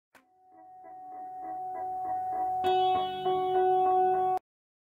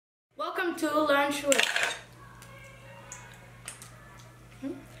to Lunch With.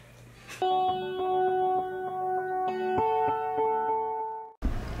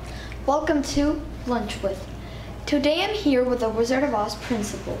 Welcome to Lunch With. Today I'm here with the Wizard of Oz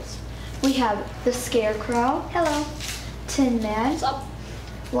principals. We have the Scarecrow. Hello. Tin Man. What's up?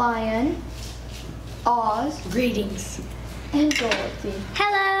 Lion. Oz. Greetings. And Dorothy.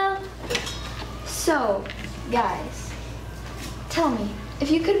 Hello. So, guys, tell me, if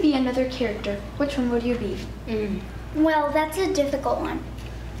you could be another character, which one would you be? Well, that's a difficult one.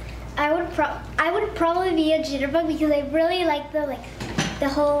 I would probably be a jitterbug because I really like the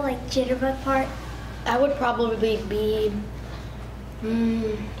whole jitterbug part. I would probably be.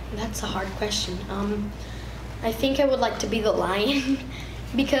 That's a hard question. I think I would like to be the lion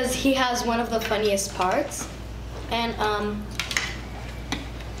because he has one of the funniest parts, and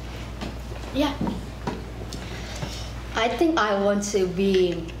yeah. I think I want to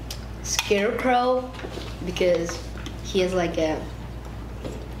be Scarecrow because he has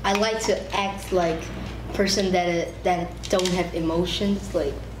I like to act like person that don't have emotions,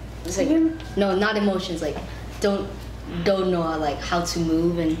 it's like no, not emotions, don't know how to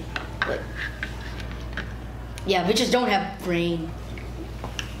move and yeah, we just don't have brain.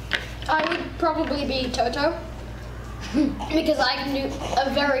 I would probably be Toto because I can do a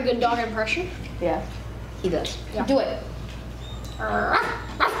very good dog impression. Yeah, he does. Yeah. Do it.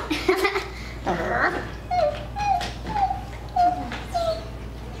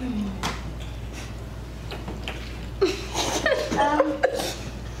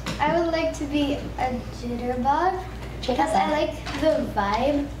 I would like to be a jitterbug because I like the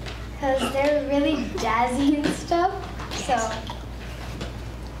vibe because they're really jazzy and stuff.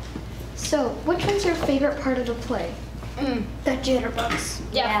 So, which one's your favorite part of the play? The jitterbugs.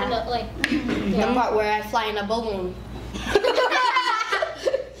 Definitely. The part where I fly in a balloon.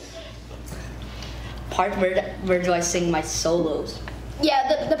 Part where do I sing my solos?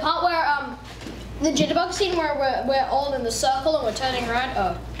 Yeah, the part where the jitterbug scene where we're all in the circle and we're turning around.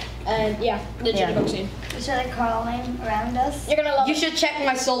 Oh, and yeah, the jitterbug scene. Which are like crawling around us. You're gonna love You it. should check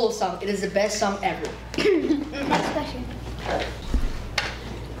my solo song. It is the best song ever. Next question.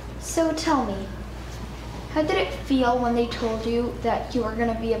 So tell me, how did it feel when they told you that you were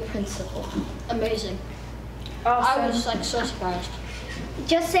going to be a principal? Amazing. I was so surprised.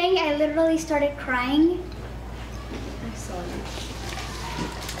 Just saying, I literally started crying. Excellent.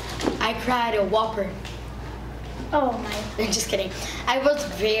 I cried a whopper. Oh my. Just kidding. I was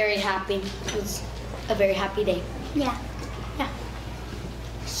very happy. It was a very happy day. Yeah.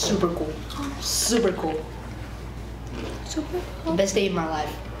 Super cool. Super cool. Super cool. Best day of my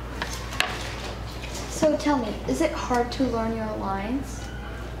life. So tell me, is it hard to learn your lines?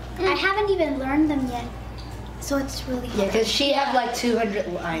 I haven't even learned them yet. So it's really hard. Yeah, because she have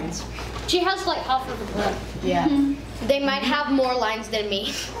 200 lines. She has half of the play. Yeah. They might have more lines than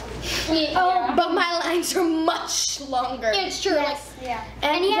me. Oh, But my lines are much longer. it's true. Yes. Yeah.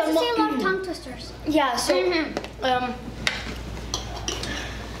 And And he has the to say a mo- lot of tongue twisters. Yeah, so,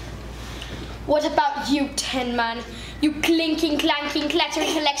 what about you, Tin Man? You clinking, clanking,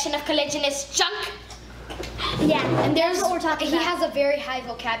 clattering collection of collagenous junk? Yeah. And that's what we're talking he about. has a very high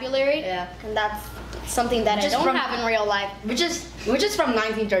vocabulary. Yeah. And that's something that I Just don't from- have in real life. Which is from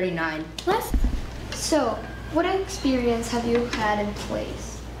 1939. So, what experience have you had in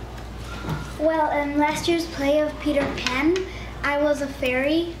plays? Well, in last year's play of Peter Pan, I was a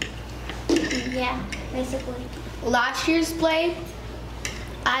fairy. Yeah, basically. Last year's play,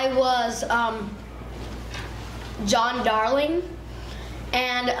 I was John Darling.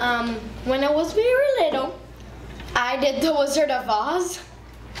 And when I was very little, I did the Wizard of Oz.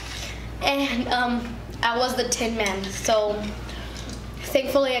 And I was the Tin Man. So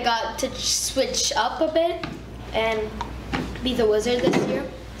thankfully I got to switch up a bit and be the wizard this year.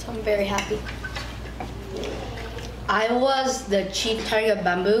 So I'm very happy. I was the Chief Tiger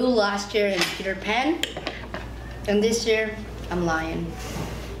Bamboo last year in Peter Pan. And this year, I'm Lion.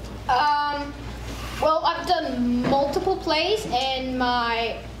 Well, I've done multiple plays in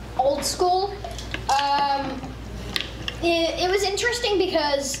my old school. It was interesting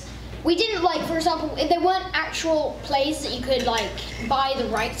because we didn't for example, there weren't actual plays that you could buy the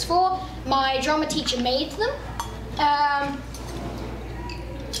rights for. My drama teacher made them.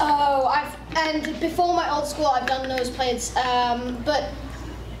 And before my old school, I've done those plays. But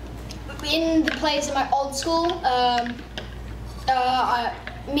in the plays in my old school,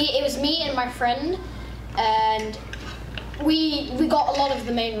 it was me and my friend, and we got a lot of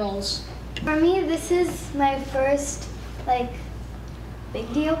the main roles. For me, this is my first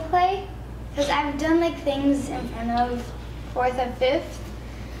big deal play because I've done things in front of 4th and 5th,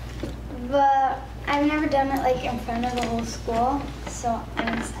 but I've never done it like in front of the whole school, so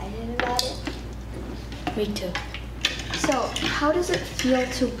I'm excited about it. Me too. So, how does it feel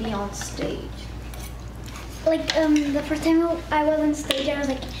to be on stage? Like the first time I was on stage, I was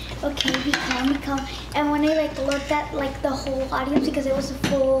like, okay, be calm. And when I like looked at like the whole audience, because it was a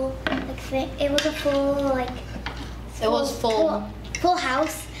full like thing, it was a full like full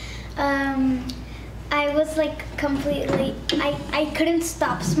house. I was like completely, I couldn't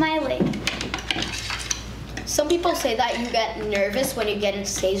stop smiling. Some people say that you get nervous when you get on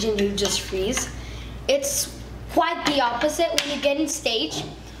stage and you just freeze. It's quite the opposite. When you get on stage,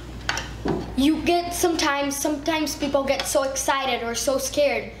 you get sometimes people get so excited or so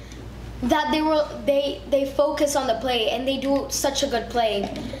scared that they focus on the play and they do such a good play.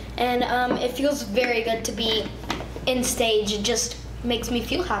 And it feels very good to be in stage. It just makes me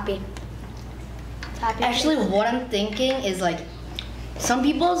feel happy. Actually, what I'm thinking is like, some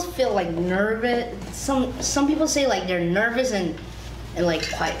people feel like nervous. Some people say like they're nervous and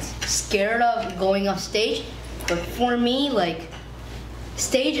like quite scared of going off stage. But for me, like,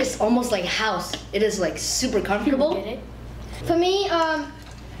 stage is almost like house. It is like super comfortable. For me,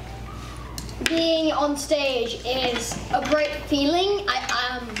 being on stage is a great feeling.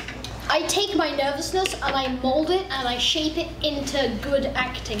 I take my nervousness and I mold it and I shape it into good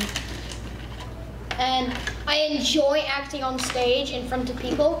acting. And I enjoy acting on stage in front of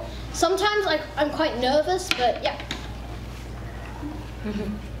people. Sometimes I'm quite nervous, but yeah.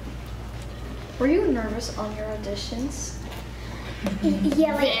 Were you nervous on your auditions?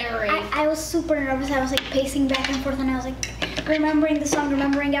 Yeah, like Very. I was super nervous. I was like pacing back and forth, and I was like remembering the song,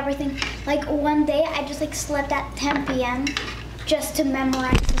 remembering everything. Like one day, I just like slept at 10 p.m. just to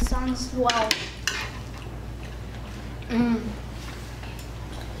memorize the songs well.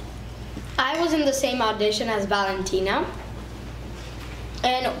 I was in the same audition as Valentina,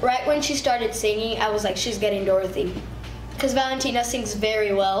 and right when she started singing, I was like, she's getting Dorothy, because Valentina sings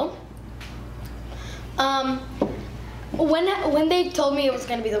very well. When they told me it was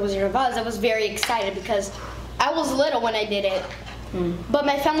going to be the Wizard of Oz, I was very excited because I was little when I did it, but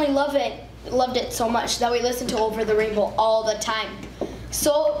my family loved it so much that we listened to Over the Rainbow all the time.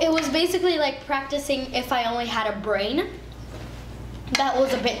 So it was basically like practicing If I Only Had a Brain. That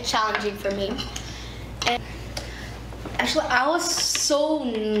was a bit challenging for me. And Actually, I was so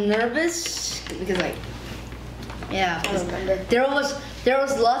nervous because like, yeah, I remember. there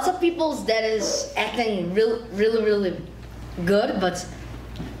was lots of people that is acting really good, but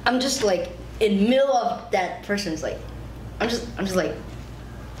I'm just like in middle of that person's like, I'm just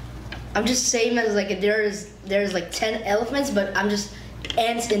same as like there's like 10 elephants, but I'm just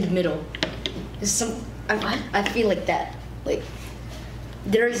ants in the middle. I feel like that. Like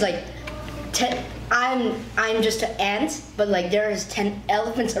there's like 10. I'm just an ant, but like there's 10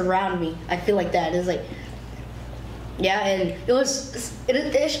 elephants around me. I feel like that. It's like, yeah, and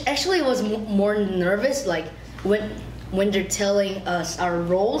it actually was more nervous like when they're telling us our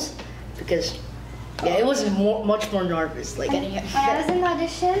roles, because yeah, it was much more nervous. Like When I was in the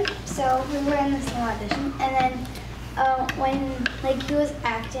audition, so we were in the same audition, and then when like he was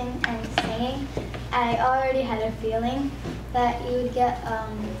acting and singing, I already had a feeling that you would get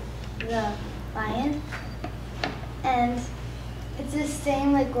the lion, and it's the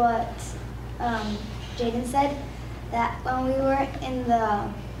same like what Jaden said, that when we were in the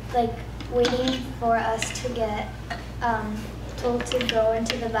like waiting for us to get told to go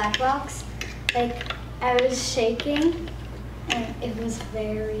into the black box, like I was shaking and it was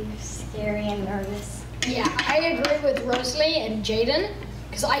very scary and nervous. Yeah, I agree with Rosalie and Jaden,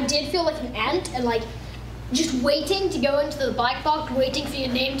 because I did feel like an ant and like just waiting to go into the black box, waiting for your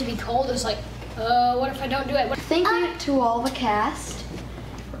name to be called. It was like, what if I don't do it? Thank you to all the cast.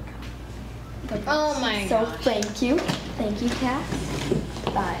 Oh my So gosh. thank you,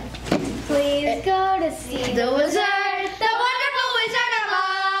 cast. Bye. Please go to see the Wizard